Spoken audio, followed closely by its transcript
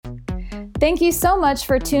Thank you so much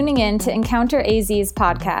for tuning in to Encounter AZ's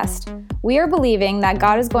podcast. We are believing that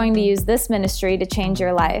God is going to use this ministry to change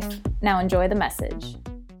your life. Now enjoy the message.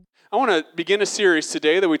 I want to begin a series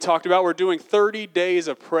today that we talked about. We're doing 30 days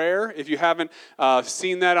of prayer. If you haven't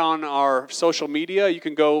seen that on our social media, you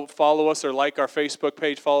can go follow us or like our Facebook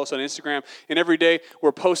page, follow us on Instagram. And every day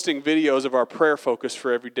we're posting videos of our prayer focus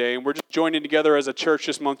for every day. And we're just joining together as a church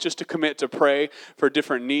this month just to commit to pray for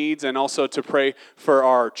different needs and also to pray for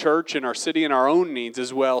our church and our city and our own needs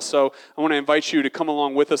as well. So I want to invite you to come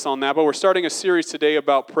along with us on that. But we're starting a series today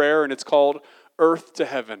about prayer, and it's called Earth to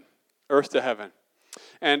Heaven. Earth to Heaven.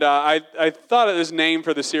 And I thought of this name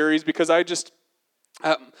for the series because I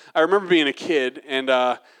remember being a kid, and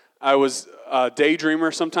I was a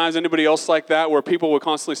daydreamer sometimes. Anybody else like that, where people would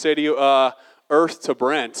constantly say to you, Earth to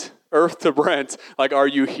Brent. Earth to Brent. Like, are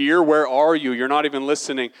you here? Where are you? You're not even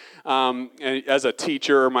listening as a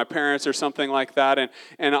teacher or my parents or something like that.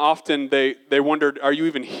 And often they wondered, are you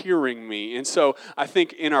even hearing me? And so I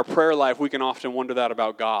think in our prayer life, we can often wonder that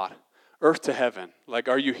about God. Earth to heaven. Like,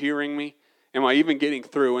 are you hearing me? Am I even getting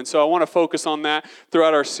through? And so I want to focus on that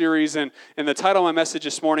throughout our series. And the title of my message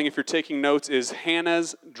this morning, if you're taking notes, is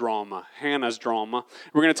Hannah's Drama. Hannah's Drama.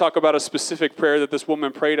 We're going to talk about a specific prayer that this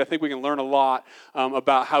woman prayed. I think we can learn a lot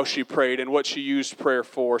about how she prayed and what she used prayer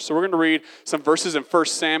for. So we're going to read some verses in 1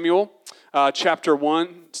 Samuel chapter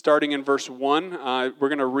 1, starting in verse 1. We're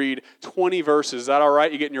going to read 20 verses. Is that all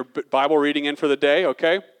right? You getting your Bible reading in for the day,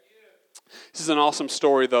 okay? This is an awesome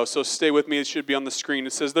story, though, so stay with me. It should be on the screen.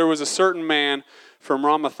 It says, there was a certain man from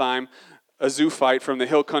Ramathaim, a Zuphite from the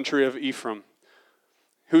hill country of Ephraim,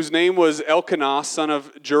 whose name was Elkanah, son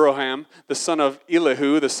of Jeroham, the son of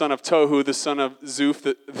Elihu, the son of Tohu, the son of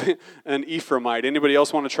Zuph, an Ephraimite. Anybody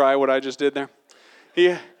else want to try what I just did there?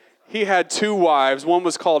 He had two wives. One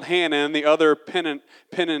was called Hannah, and the other Peninnah.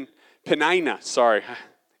 Sorry,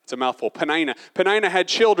 it's a mouthful. Peninnah. Peninnah had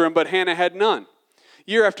children, but Hannah had none.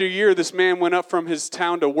 Year after year, this man went up from his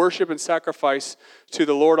town to worship and sacrifice to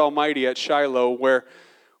the Lord Almighty at Shiloh, where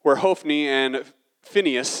Hophni and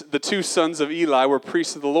Phinehas, the two sons of Eli, were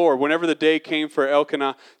priests of the Lord. Whenever the day came for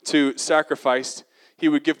Elkanah to sacrifice, he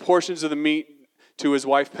would give portions of the meat to his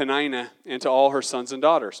wife Peninnah and to all her sons and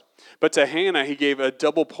daughters. But to Hannah he gave a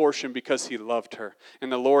double portion because he loved her,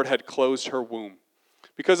 and the Lord had closed her womb.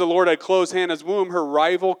 Because the Lord had closed Hannah's womb, her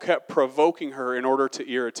rival kept provoking her in order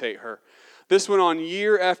to irritate her. This went on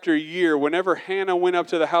year after year. Whenever Hannah went up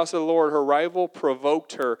to the house of the Lord, her rival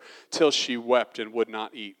provoked her till she wept and would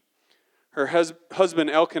not eat. Her husband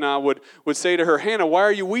Elkanah would say to her, Hannah, why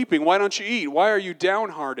are you weeping? Why don't you eat? Why are you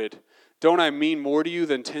downhearted? Don't I mean more to you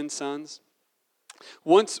than 10 sons?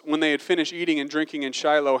 Once, when they had finished eating and drinking in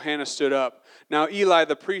Shiloh, Hannah stood up. Now Eli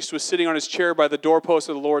the priest was sitting on his chair by the doorpost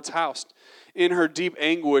of the Lord's house. In her deep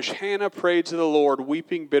anguish, Hannah prayed to the Lord,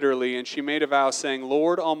 weeping bitterly, and she made a vow, saying,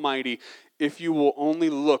 Lord Almighty, if you will only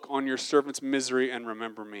look on your servant's misery and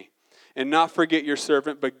remember me, and not forget your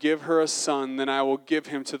servant, but give her a son, then I will give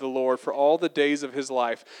him to the Lord for all the days of his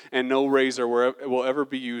life, and no razor will ever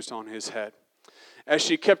be used on his head. As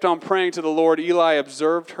she kept on praying to the Lord, Eli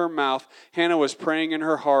observed her mouth. Hannah was praying in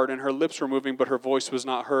her heart, and her lips were moving, but her voice was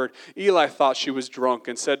not heard. Eli thought she was drunk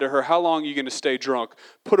and said to her, How long are you going to stay drunk?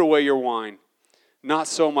 Put away your wine. Not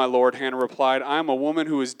so, my lord, Hannah replied. I am a woman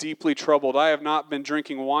who is deeply troubled. I have not been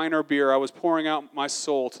drinking wine or beer. I was pouring out my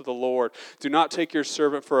soul to the Lord. Do not take your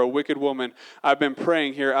servant for a wicked woman. I've been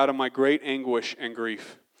praying here out of my great anguish and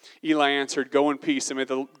grief. Eli answered, Go in peace, and may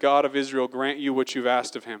the God of Israel grant you what you've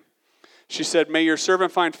asked of him. She said, May your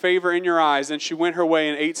servant find favor in your eyes. And she went her way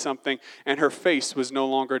and ate something, and her face was no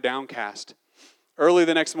longer downcast. Early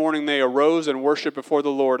the next morning they arose and worshipped before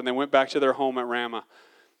the Lord, and they went back to their home at Ramah.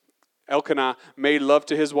 Elkanah made love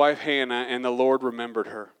to his wife Hannah, and the Lord remembered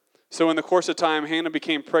her. So in the course of time, Hannah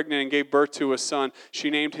became pregnant and gave birth to a son. She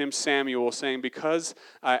named him Samuel, saying, Because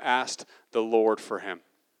I asked the Lord for him.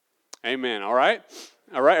 Amen. All right?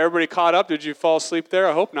 All right, everybody caught up? Did you fall asleep there?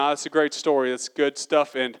 I hope not. That's a great story. That's good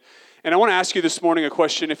stuff. And I want to ask you this morning a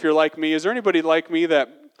question. If you're like me, is there anybody like me that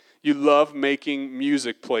you love making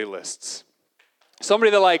music playlists?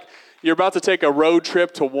 Somebody that you're about to take a road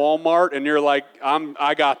trip to Walmart, and you're like,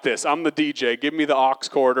 I got this. I'm the DJ. Give me the aux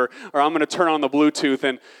cord, or I'm going to turn on the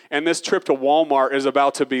Bluetooth, and this trip to Walmart is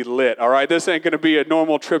about to be lit, all right? This ain't going to be a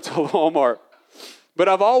normal trip to Walmart. But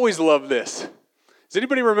I've always loved this. Does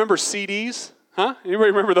anybody remember CDs? Huh? Anybody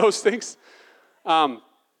remember those things?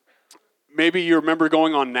 Maybe you remember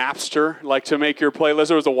going on Napster, to make your playlist.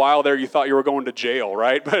 There was a while there you thought you were going to jail,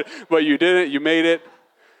 right? But you didn't. You made it.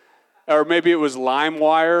 Or maybe it was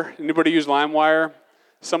LimeWire. Anybody use LimeWire?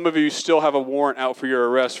 Some of you still have a warrant out for your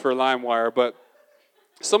arrest for LimeWire, but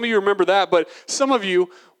Some of you remember that, but some of you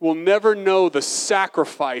will never know the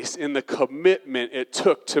sacrifice and the commitment it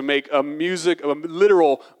took to make a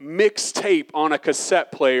literal mixtape on a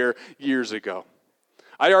cassette player years ago.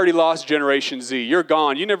 I already lost Generation Z. You're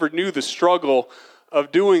gone. You never knew the struggle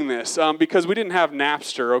of doing this because we didn't have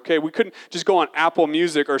Napster, okay? We couldn't just go on Apple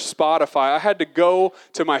Music or Spotify. I had to go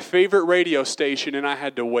to my favorite radio station and I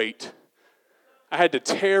had to wait. I had to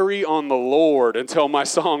tarry on the Lord until my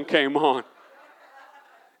song came on.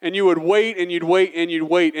 And you would wait and you'd wait and you'd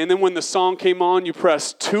wait. And then when the song came on, you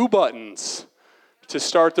pressed 2 buttons to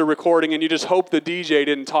start the recording and you just hope the DJ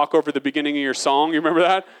didn't talk over the beginning of your song. You remember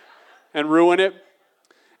that? And ruin it?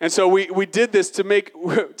 And so we did this to make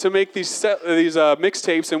these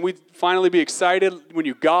mixtapes, and we'd finally be excited when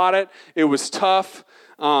you got it. It was tough,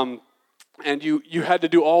 and you had to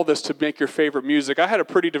do all this to make your favorite music. I had a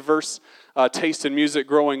pretty diverse taste in music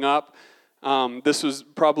growing up. This was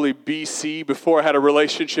probably BC, before I had a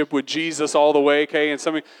relationship with Jesus all the way. Okay,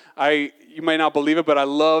 and you may not believe it, but I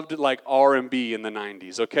loved like R&B in the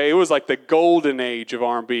 90s. Okay, it was like the golden age of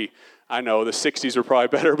R&B. I know the 60s were probably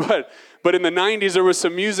better, but in the 90s there was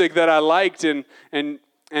some music that I liked, and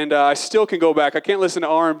I still can go back. I can't listen to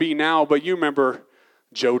R&B now, but you remember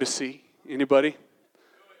Jodeci? Anybody?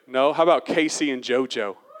 No? How about Casey and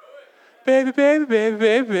JoJo? Baby, baby, baby,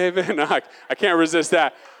 baby, baby. No, I can't resist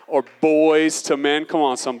that. Or Boys to Men. Come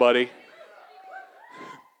on, somebody.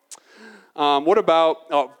 What about?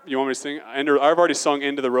 Oh, you want me to sing? I've already sung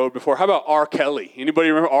 "End of the Road" before. How about R. Kelly? Anybody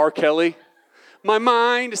remember R. Kelly? My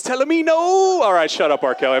mind is telling me no. All right, shut up,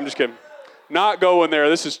 R. Kelly. I'm just kidding. Not going there.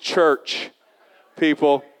 This is church,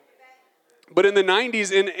 people. But in the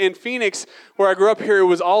 90s, in Phoenix, where I grew up here, it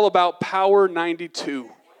was all about Power 92.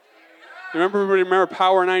 Remember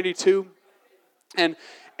Power 92? And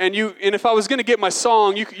if I was going to get my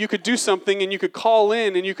song, you could do something, and you could call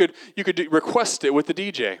in, and you could request it with the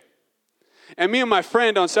DJ. And me and my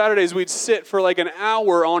friend on Saturdays, we'd sit for like an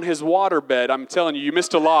hour on his waterbed. I'm telling you, you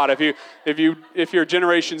missed a lot. If you're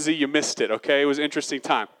Generation Z, you missed it, okay? It was an interesting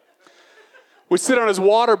time. We'd sit on his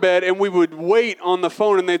waterbed, and we would wait on the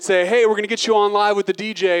phone, and they'd say, hey, we're going to get you on live with the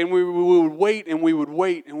DJ. And we would wait, and we would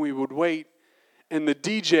wait, and we would wait. And the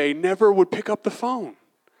DJ never would pick up the phone.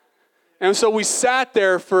 And so we sat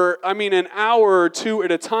there for, an hour or two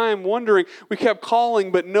at a time wondering. We kept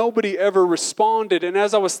calling, but nobody ever responded. And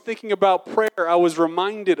as I was thinking about prayer, I was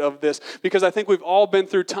reminded of this, because I think we've all been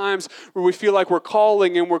through times where we feel like we're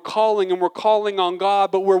calling and we're calling and we're calling on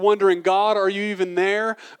God, but we're wondering, God, are you even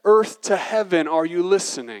there? Earth to heaven, are you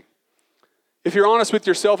listening? If you're honest with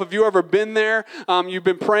yourself, have you ever been there? You've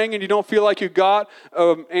been praying and you don't feel like you got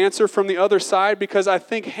an answer from the other side? Because I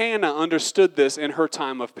think Hannah understood this in her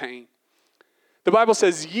time of pain. The Bible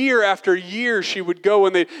says year after year she would go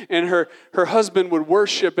and her husband would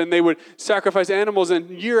worship and they would sacrifice animals, and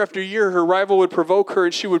year after year her rival would provoke her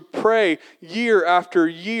and she would pray year after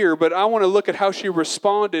year. But I want to look at how she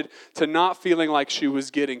responded to not feeling like she was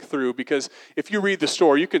getting through, because if you read the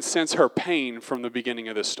story, you can sense her pain from the beginning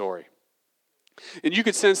of this story. And you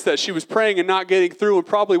could sense that she was praying and not getting through and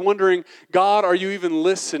probably wondering, God, are you even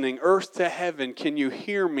listening? Earth to heaven, can you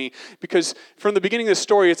hear me? Because from the beginning of the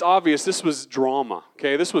story, it's obvious this was drama,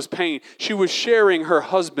 okay? This was pain. She was sharing her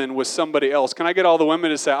husband with somebody else. Can I get all the women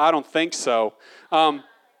to say, I don't think so?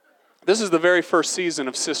 This is the very first season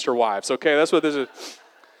of Sister Wives, okay? That's what this is.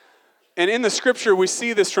 And in the scripture, we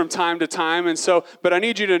see this from time to time. But I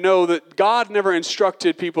need you to know that God never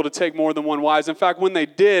instructed people to take more than one wife. In fact, when they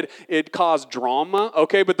did, it caused drama,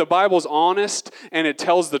 okay? But the Bible's honest and it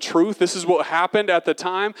tells the truth. This is what happened at the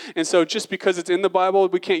time. And so just because it's in the Bible,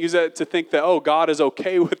 we can't use that to think that, oh, God is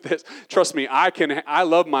okay with this. Trust me, I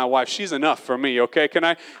love my wife. She's enough for me, okay? Can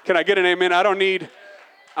I get an amen?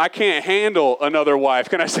 I can't handle another wife.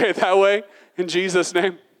 Can I say it that way? In Jesus'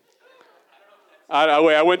 name?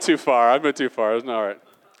 I went too far. It was not all right.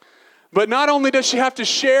 But not only does she have to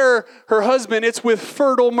share her husband, it's with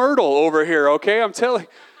fertile Myrtle over here, okay? I'm telling you,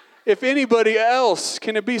 if anybody else,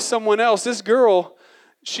 can it be someone else? This girl,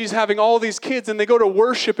 she's having all these kids, and they go to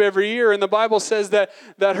worship every year, and the Bible says that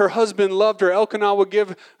her husband loved her. Elkanah would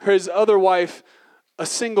give his other wife a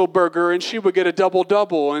single burger, and she would get a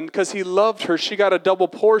double, and because he loved her, she got a double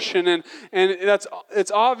portion, and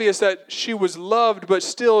it's obvious that she was loved, but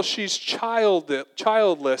still she's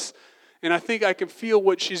childless, and I think I can feel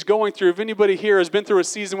what she's going through. If anybody here has been through a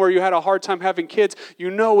season where you had a hard time having kids, you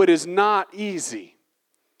know it is not easy.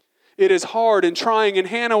 It is hard and trying, and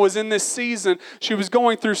Hannah was in this season. She was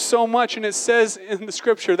going through so much, and it says in the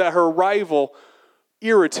scripture that her rival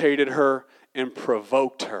irritated her and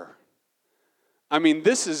provoked her. I mean,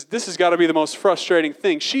 this has got to be the most frustrating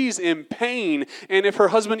thing. She's in pain, and if her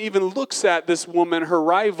husband even looks at this woman, her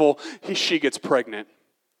rival, she gets pregnant.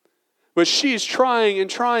 But she's trying,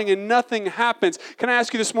 and nothing happens. Can I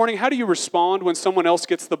ask you this morning, how do you respond when someone else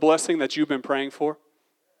gets the blessing that you've been praying for?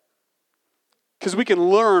 Because we can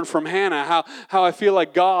learn from Hannah how I feel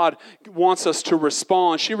like God wants us to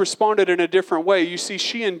respond. She responded in a different way. You see,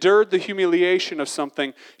 she endured the humiliation of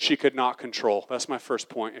something she could not control. That's my first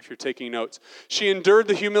point, if you're taking notes. She endured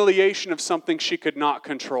the humiliation of something she could not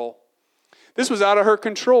control. This was out of her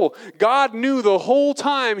control. God knew the whole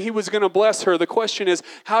time He was going to bless her. The question is,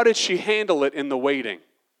 how did she handle it in the waiting?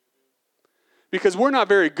 Because we're not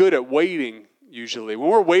very good at waiting. Usually, when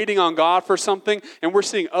we're waiting on God for something and we're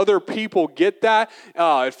seeing other people get that,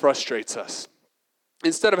 it frustrates us.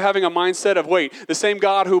 Instead of having a mindset of, wait, the same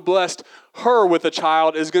God who blessed her with a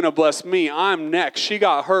child is going to bless me. I'm next. She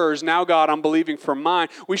got hers. Now, God, I'm believing for mine.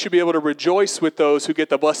 We should be able to rejoice with those who get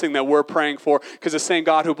the blessing that we're praying for, because the same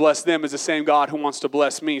God who blessed them is the same God who wants to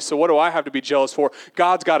bless me. So what do I have to be jealous for?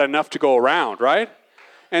 God's got enough to go around, right?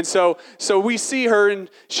 And so we see her, and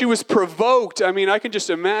she was provoked. I mean, I can just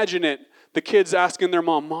imagine it. The kids asking their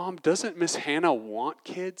mom, Mom, doesn't Miss Hannah want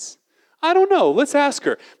kids? I don't know. Let's ask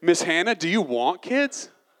her. Miss Hannah, do you want kids?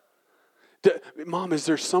 Mom, is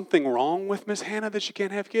there something wrong with Miss Hannah that she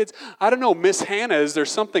can't have kids? I don't know. Miss Hannah, is there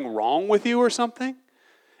something wrong with you or something?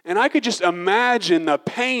 And I could just imagine the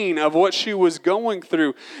pain of what she was going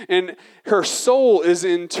through. And her soul is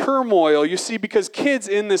in turmoil, you see, because kids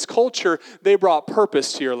in this culture, they brought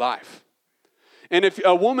purpose to your life. And if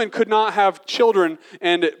a woman could not have children,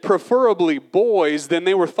 and preferably boys, then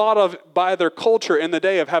they were thought of by their culture in the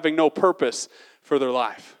day of having no purpose for their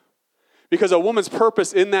life. Because a woman's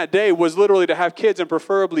purpose in that day was literally to have kids, and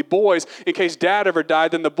preferably boys. In case dad ever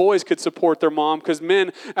died, then the boys could support their mom, because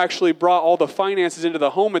men actually brought all the finances into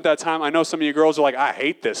the home at that time. I know some of you girls are like, I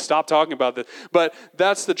hate this. Stop talking about this. But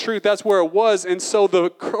that's the truth. That's where it was. And so the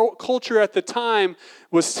culture at the time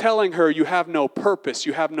was telling her, you have no purpose.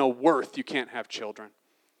 You have no worth. You can't have children.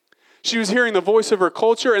 She was hearing the voice of her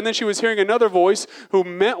culture, and then she was hearing another voice who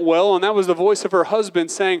meant well, and that was the voice of her husband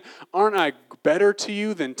saying, aren't I better to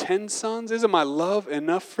you than 10 sons? Isn't my love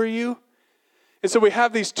enough for you? And so we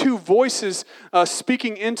have these two voices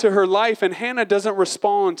speaking into her life, and Hannah doesn't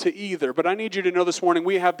respond to either. But I need you to know this morning,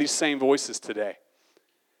 we have these same voices today.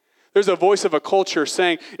 There's a voice of a culture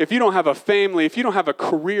saying, if you don't have a family, if you don't have a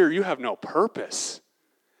career, you have no purpose.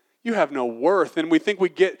 You have no worth. And we think we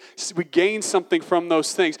gain something from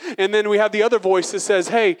those things. And then we have the other voice that says,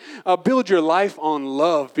 hey, build your life on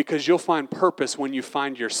love, because you'll find purpose when you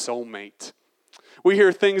find your soulmate. We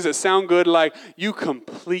hear things that sound good like, you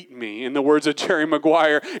complete me, in the words of Jerry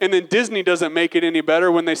Maguire. And then Disney doesn't make it any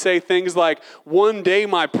better when they say things like, one day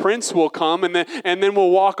my prince will come, and then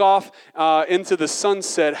we'll walk off into the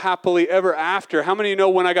sunset happily ever after. How many of you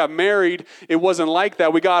know when I got married, it wasn't like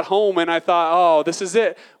that? We got home and I thought, oh, this is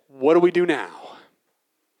it. What do we do now?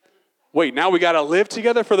 Wait, now we got to live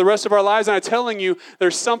together for the rest of our lives? And I'm telling you,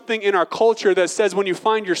 there's something in our culture that says when you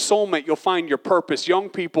find your soulmate, you'll find your purpose. Young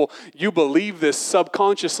people, you believe this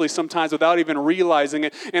subconsciously sometimes without even realizing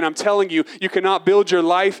it. And I'm telling you, you cannot build your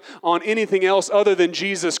life on anything else other than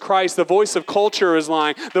Jesus Christ. The voice of culture is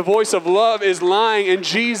lying. The voice of love is lying. And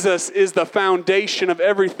Jesus is the foundation of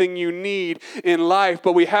everything you need in life.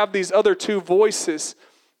 But we have these other two voices.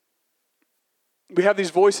 We have these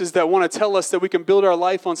voices that want to tell us that we can build our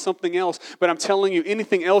life on something else. But I'm telling you,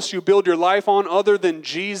 anything else you build your life on other than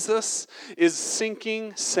Jesus is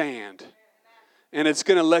sinking sand. And it's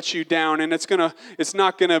going to let you down. And it's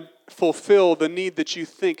not going to fulfill the need that you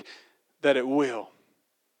think that it will.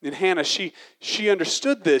 And Hannah, she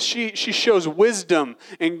understood this. She shows wisdom,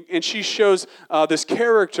 and she shows this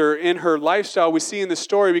character in her lifestyle we see in the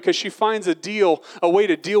story, because she finds a way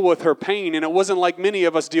to deal with her pain. And it wasn't like many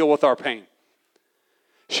of us deal with our pain.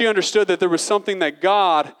 She understood that there was something that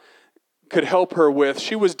God could help her with.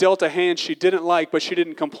 She was dealt a hand she didn't like, but she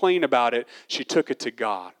didn't complain about it. She took it to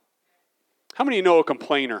God. How many of you know a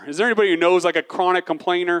complainer? Is there anybody who knows like a chronic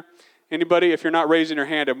complainer? Anybody? If you're not raising your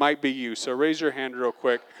hand, it might be you. So raise your hand real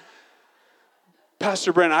quick.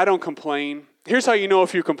 Pastor Brent, I don't complain. Here's how you know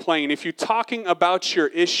if you complain. If you're talking about your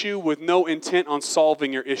issue with no intent on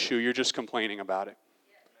solving your issue, you're just complaining about it.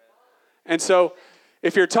 And so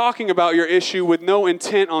if you're talking about your issue with no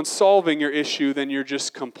intent on solving your issue, then you're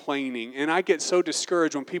just complaining. And I get so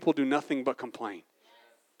discouraged when people do nothing but complain.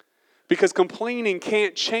 because complaining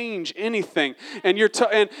can't change anything, and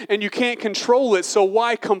and you can't control it, so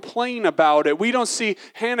why complain about it? We don't see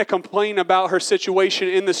Hannah complain about her situation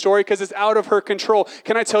in the story because it's out of her control.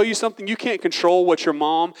 Can I tell you something? You can't control what your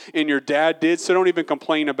mom and your dad did, so don't even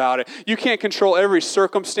complain about it. You can't control every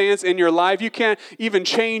circumstance in your life. You can't even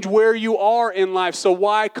change where you are in life, so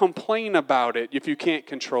why complain about it if you can't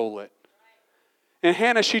control it? And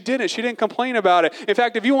Hannah, she didn't. She didn't complain about it. In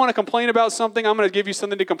fact, if you want to complain about something, I'm going to give you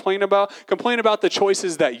something to complain about. Complain about the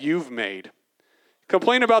choices that you've made.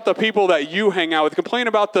 Complain about the people that you hang out with. Complain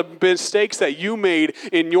about the mistakes that you made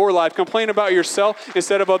in your life. Complain about yourself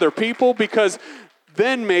instead of other people, because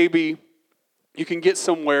then maybe you can get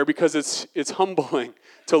somewhere, because it's humbling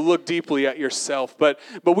to look deeply at yourself. But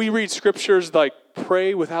we read scriptures like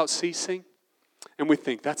pray without ceasing. And we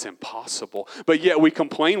think that's impossible. But yet we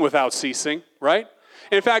complain without ceasing, right?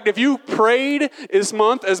 In fact, if you prayed this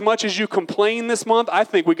month as much as you complain this month, I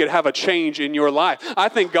think we could have a change in your life. I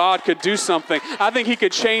think God could do something. I think He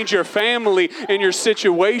could change your family and your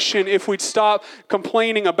situation if we'd stop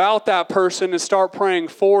complaining about that person and start praying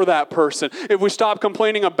for that person. If we stop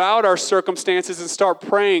complaining about our circumstances and start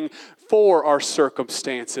praying for our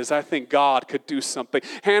circumstances, I think God could do something.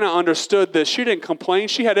 Hannah understood this. She didn't complain.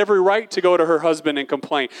 She had every right to go to her husband and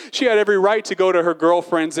complain. She had every right to go to her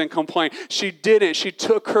girlfriends and complain. She didn't. She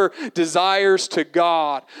took her desires to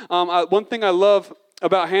God. One thing I love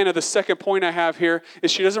about Hannah, the second point I have here,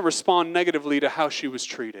 is she doesn't respond negatively to how she was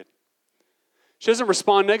treated. She doesn't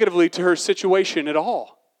respond negatively to her situation at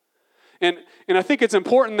all. And I think it's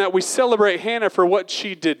important that we celebrate Hannah for what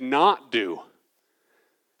she did not do.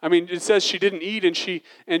 I mean, it says she didn't eat and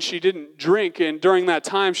she didn't drink, and during that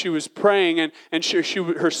time she was praying, and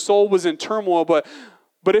her soul was in turmoil. But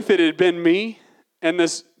if it had been me, and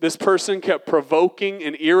this person kept provoking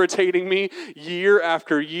and irritating me year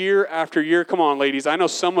after year after year. Come on, ladies. I know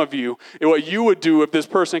some of you, what you would do if this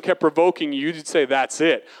person kept provoking you, you'd say, that's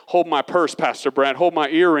it. Hold my purse, Pastor Brent. Hold my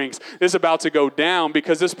earrings. This is about to go down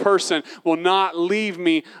because this person will not leave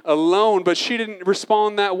me alone. But she didn't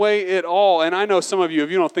respond that way at all. And I know some of you,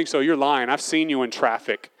 if you don't think so, you're lying. I've seen you in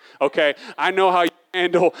traffic. Okay? I know how you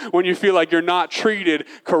handle when you feel like you're not treated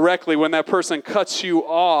correctly, when that person cuts you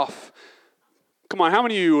off. Come on, how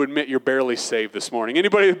many of you admit you're barely saved this morning?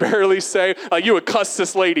 Anybody barely saved? Like you would cuss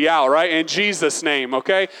this lady out, right? In Jesus' name,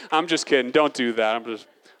 okay? I'm just kidding. Don't do that. I'm just,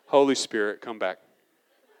 Holy Spirit, come back.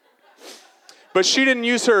 But she didn't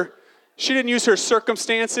use her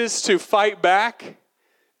circumstances to fight back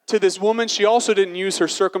to this woman. She also didn't use her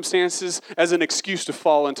circumstances as an excuse to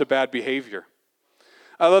fall into bad behavior.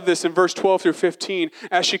 I love this in verse 12 through 15.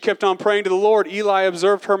 As she kept on praying to the Lord, Eli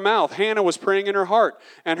observed her mouth. Hannah was praying in her heart,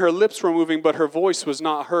 and her lips were moving, but her voice was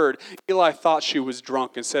not heard. Eli thought she was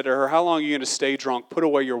drunk and said to her, how long are you going to stay drunk? Put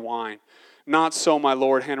away your wine. Not so, my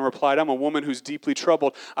Lord, Hannah replied. I'm a woman who's deeply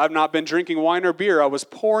troubled. I've not been drinking wine or beer. I was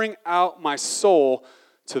pouring out my soul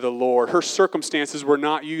to the Lord. Her circumstances were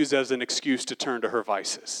not used as an excuse to turn to her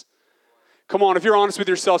vices. Come on, if you're honest with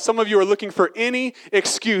yourself, some of you are looking for any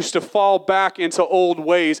excuse to fall back into old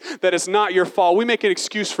ways that it's not your fault. We make an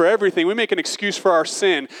excuse for everything. We make an excuse for our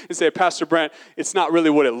sin and say, Pastor Brent, it's not really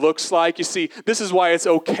what it looks like. You see, this is why it's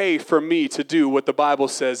okay for me to do what the Bible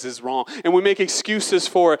says is wrong. And we make excuses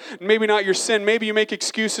for it. Maybe not your sin. Maybe you make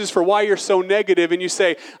excuses for why you're so negative, and you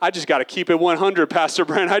say, I just got to keep it 100, Pastor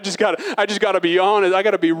Brent. I just got to be honest. I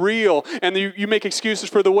got to be real. And you make excuses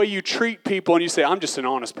for the way you treat people, and you say, I'm just an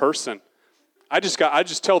honest person. I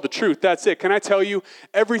just tell the truth. That's it. Can I tell you,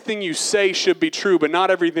 everything you say should be true, but not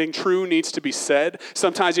everything true needs to be said.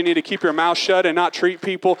 Sometimes you need to keep your mouth shut and not treat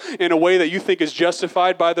people in a way that you think is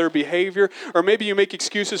justified by their behavior. Or maybe you make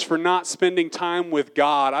excuses for not spending time with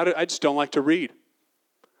God. I just don't like to read.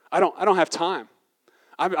 I don't have time.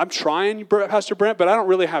 I'm trying, Pastor Brent, but I don't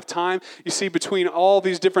really have time. You see, between all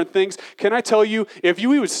these different things, can I tell you, if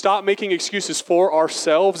we would stop making excuses for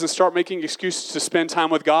ourselves and start making excuses to spend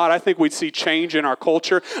time with God, I think we'd see change in our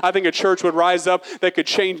culture. I think a church would rise up that could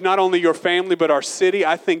change not only your family, but our city.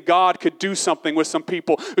 I think God could do something with some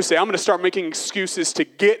people who say, I'm going to start making excuses to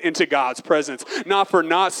get into God's presence, not for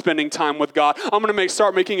not spending time with God. I'm going to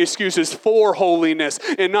start making excuses for holiness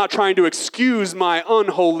and not trying to excuse my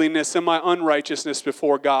unholiness and my unrighteousness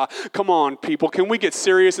before God. Come on, people. Can we get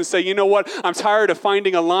serious and say, you know what? I'm tired of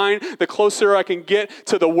finding a line. The closer I can get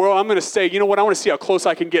to the world, I'm going to say, you know what? I want to see how close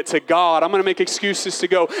I can get to God. I'm going to make excuses to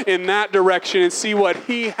go in that direction and see what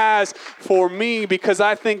He has for me, because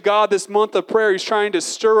I think God, this month of prayer, He's trying to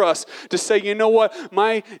stir us to say, you know what?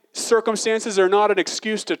 My circumstances are not an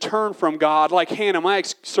excuse to turn from God. Like Hannah, my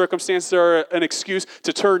circumstances are an excuse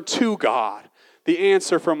to turn to God, the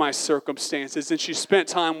answer for my circumstances. And she spent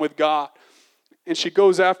time with God. And she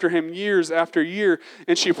goes after him years after year,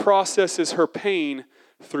 and she processes her pain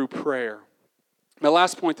through prayer. My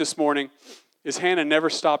last point this morning is Hannah never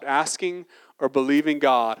stopped asking or believing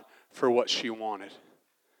God for what she wanted.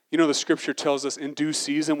 You know, the scripture tells us in due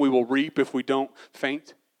season we will reap if we don't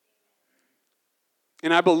faint.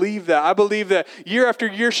 And I believe that. I believe that year after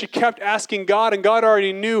year she kept asking God, and God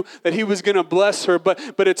already knew that he was going to bless her, but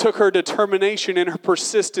it took her determination and her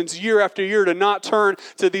persistence year after year to not turn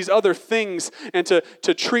to these other things and to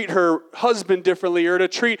treat her husband differently or to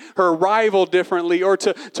treat her rival differently or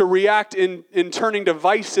to react in turning to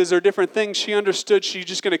vices or different things. She understood she's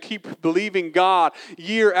just going to keep believing God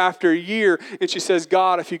year after year. And she says,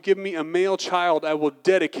 God, if you give me a male child, I will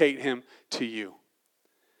dedicate him to you.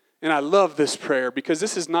 And I love this prayer because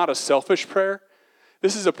this is not a selfish prayer.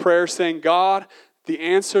 This is a prayer saying, God, the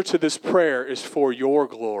answer to this prayer is for your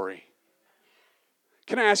glory.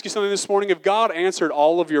 Can I ask you something this morning? If God answered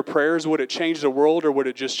all of your prayers, would it change the world or would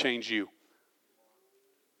it just change you?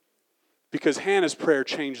 Because Hannah's prayer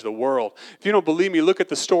changed the world. If you don't believe me, look at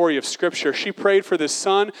the story of Scripture. She prayed for this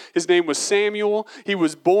son. His name was Samuel. He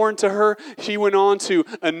was born to her. She went on to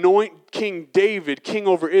anoint King David, king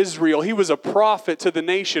over Israel. He was a prophet to the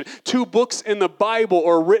nation. 2 books in the Bible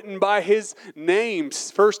are written by his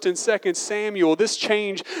names, 1st and 2nd Samuel. This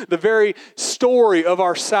changed the very story of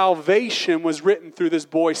our salvation was written through this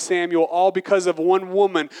boy Samuel, all because of one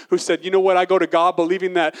woman who said, you know what, I go to God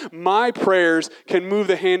believing that my prayers can move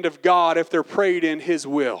the hand of God if they're prayed in his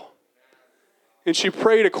will. And she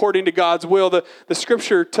prayed according to God's will. The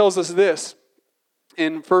scripture tells us this.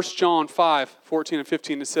 In 1 John 5, 14 and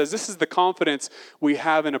 15, it says, this is the confidence we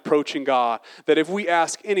have in approaching God, that if we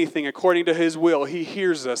ask anything according to his will, he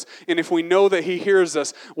hears us. And if we know that he hears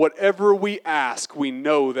us, whatever we ask, we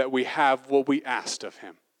know that we have what we asked of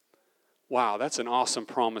him. Wow, that's an awesome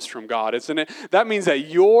promise from God, isn't it? That means that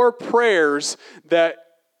your prayers that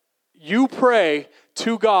you pray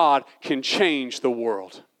to God can change the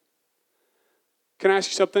world. Can I ask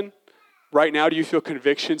you something? Right now, do you feel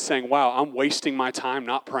conviction saying, wow, I'm wasting my time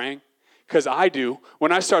not praying? Because I do.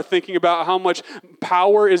 When I start thinking about how much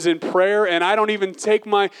power is in prayer and I don't even take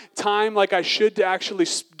my time like I should to actually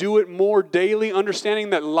do it more daily,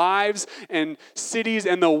 understanding that lives and cities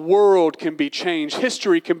and the world can be changed.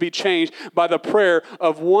 History can be changed by the prayer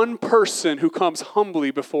of one person who comes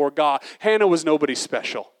humbly before God. Hannah was nobody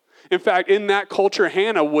special. In fact, in that culture,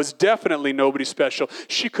 Hannah was definitely nobody special.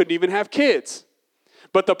 She couldn't even have kids.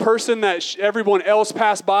 But the person that everyone else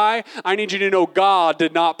passed by, I need you to know God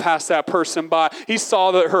did not pass that person by. He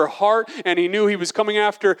saw that her heart, and he knew he was coming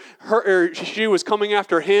after her, or she was coming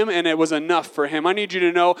after him, and it was enough for him. I need you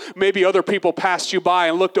to know maybe other people passed you by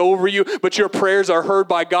and looked over you, but your prayers are heard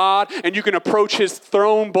by God, and you can approach his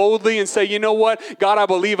throne boldly and say, you know what? God, I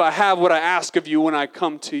believe I have what I ask of you when I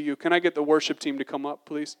come to you. Can I get the worship team to come up,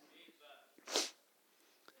 please?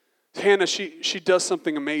 Hannah, she does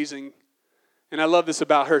something amazing. And I love this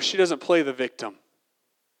about her. She doesn't play the victim.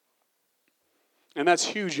 And that's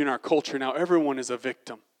huge in our culture now. Everyone is a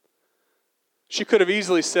victim. She could have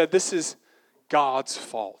easily said, this is God's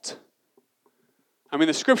fault. I mean,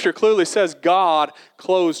 the scripture clearly says God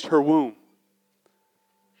closed her womb.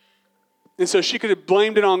 And so she could have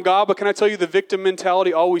blamed it on God, but can I tell you the victim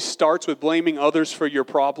mentality always starts with blaming others for your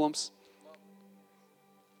problems?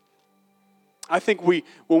 I think when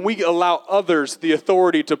we allow others the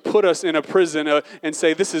authority to put us in a prison and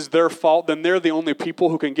say this is their fault, then they're the only people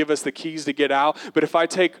who can give us the keys to get out. But if I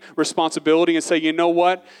take responsibility and say, you know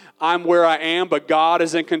what, I'm where I am, but God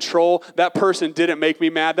is in control. That person didn't make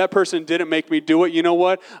me mad. That person didn't make me do it. You know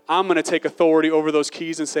what? I'm going to take authority over those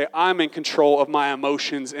keys and say, I'm in control of my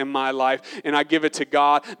emotions in my life, and I give it to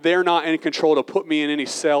God. They're not in control to put me in any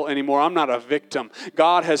cell anymore. I'm not a victim.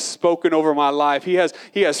 God has spoken over my life. He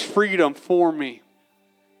has freedom for me.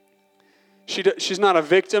 She's not a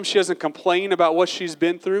victim. She doesn't complain about what she's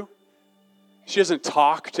been through. She doesn't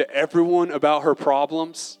talk to everyone about her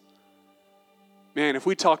problems. Man, if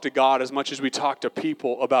we talk to God as much as we talk to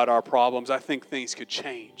people about our problems, I think things could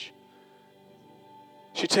change.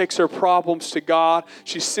 She takes her problems to God.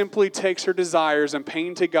 She simply takes her desires and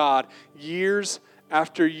pain to God years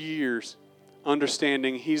after years,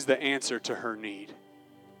 understanding He's the answer to her need.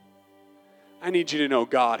 I need you to know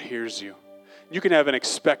God hears you. You can have an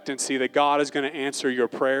expectancy that God is going to answer your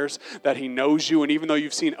prayers, that He knows you, and even though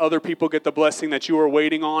you've seen other people get the blessing that you are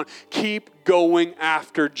waiting on, keep going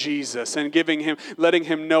after Jesus and letting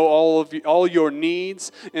Him know all your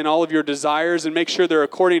needs and all of your desires, and make sure they're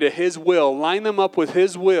according to His will. Line them up with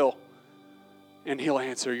His will, and He'll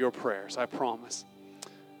answer your prayers, I promise.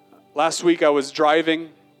 Last week I was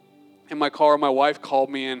driving in my car. My wife called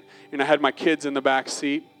me, and I had my kids in the back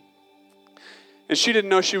seat. And she didn't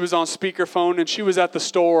know she was on speakerphone, and she was at the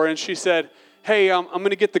store, and she said, hey, I'm going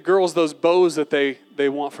to get the girls those bows that they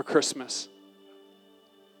want for Christmas.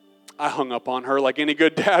 I hung up on her like any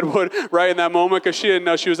good dad would right in that moment because she didn't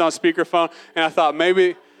know she was on speakerphone. And I thought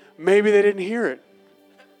maybe they didn't hear it.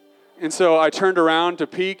 And so I turned around to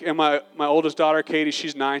peek, and my oldest daughter, Katie,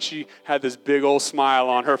 she's 9. She had this big old smile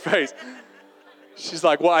on her face. She's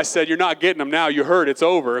like, well, I said, you're not getting them now. You heard it's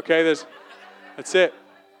over, okay? That's it.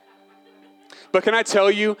 But can I tell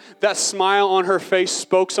you, that smile on her face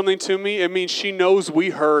spoke something to me. It means she knows we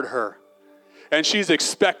heard her. And she's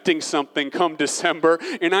expecting something come December.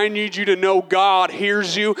 And I need you to know God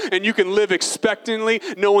hears you, and you can live expectantly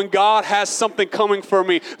knowing God has something coming for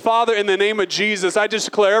me. Father, in the name of Jesus, I just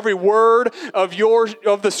declare every word of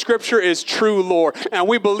the scripture is true, Lord. And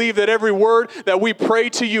we believe that every word that we pray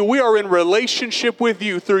to you, we are in relationship with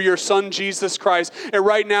you through your Son, Jesus Christ. And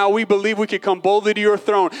right now, we believe we can come boldly to your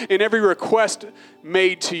throne in every request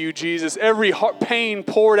made to you, Jesus. Every pain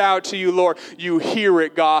poured out to you, Lord, you hear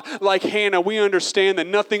it, God. Like Hannah, we understand that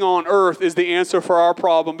nothing on earth is the answer for our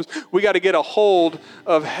problems. We got to get a hold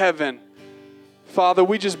of heaven. Father,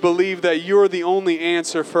 we just believe that you're the only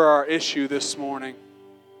answer for our issue this morning.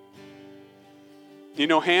 You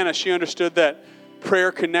know, Hannah, she understood that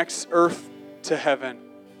prayer connects earth to heaven.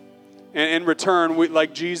 And in return,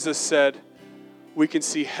 like Jesus said, we can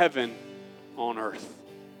see heaven on earth.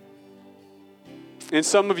 And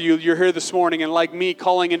some of you, you're here this morning, and like me,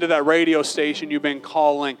 calling into that radio station, you've been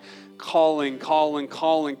calling.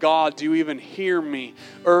 God, do you even hear me?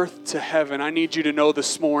 Earth to heaven. I need you to know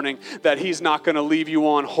this morning that He's not going to leave you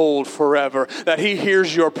on hold forever, that He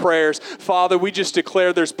hears your prayers. Father, we just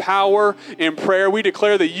declare there's power in prayer. We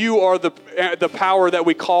declare that you are the power that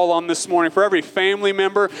we call on this morning. For every family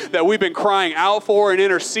member that we've been crying out for and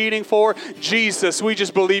interceding for, Jesus, we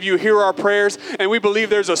just believe you hear our prayers, and we believe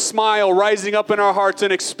there's a smile rising up in our hearts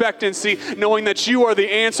in expectancy, knowing that you are the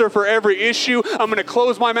answer for every issue. I'm going to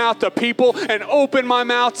close my mouth to people and open my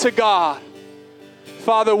mouth to God.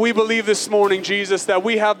 Father, we believe this morning, Jesus, that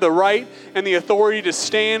we have the right and the authority to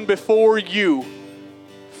stand before you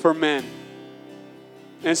for men.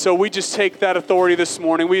 And so we just take that authority this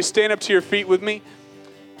morning. Will you stand up to your feet with me?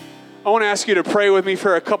 I want to ask you to pray with me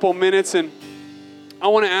for a couple minutes, and I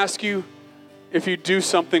want to ask you if you do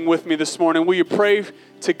something with me this morning. Will you pray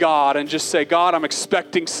to God and just say, God, I'm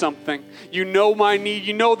expecting something. You know my need.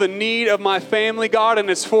 You know the need of my family, God, and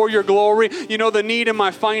it's for your glory. You know the need in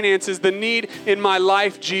my finances, the need in my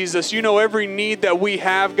life, Jesus. You know every need that we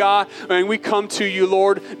have, God, and we come to you,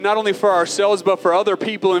 Lord, not only for ourselves, but for other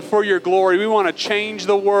people and for your glory. We want to change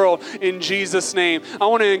the world in Jesus' name. I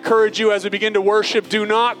want to encourage you as we begin to worship, do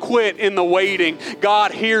not quit in the waiting.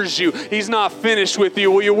 God hears you. He's not finished with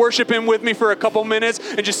you. Will you worship Him with me for a couple minutes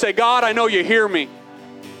and just say, God, I know you hear me.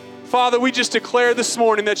 Father, we just declare this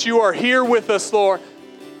morning that you are here with us, Lord.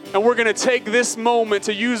 And we're going to take this moment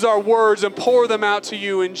to use our words and pour them out to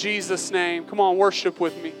you in Jesus' name. Come on, worship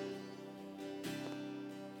with me.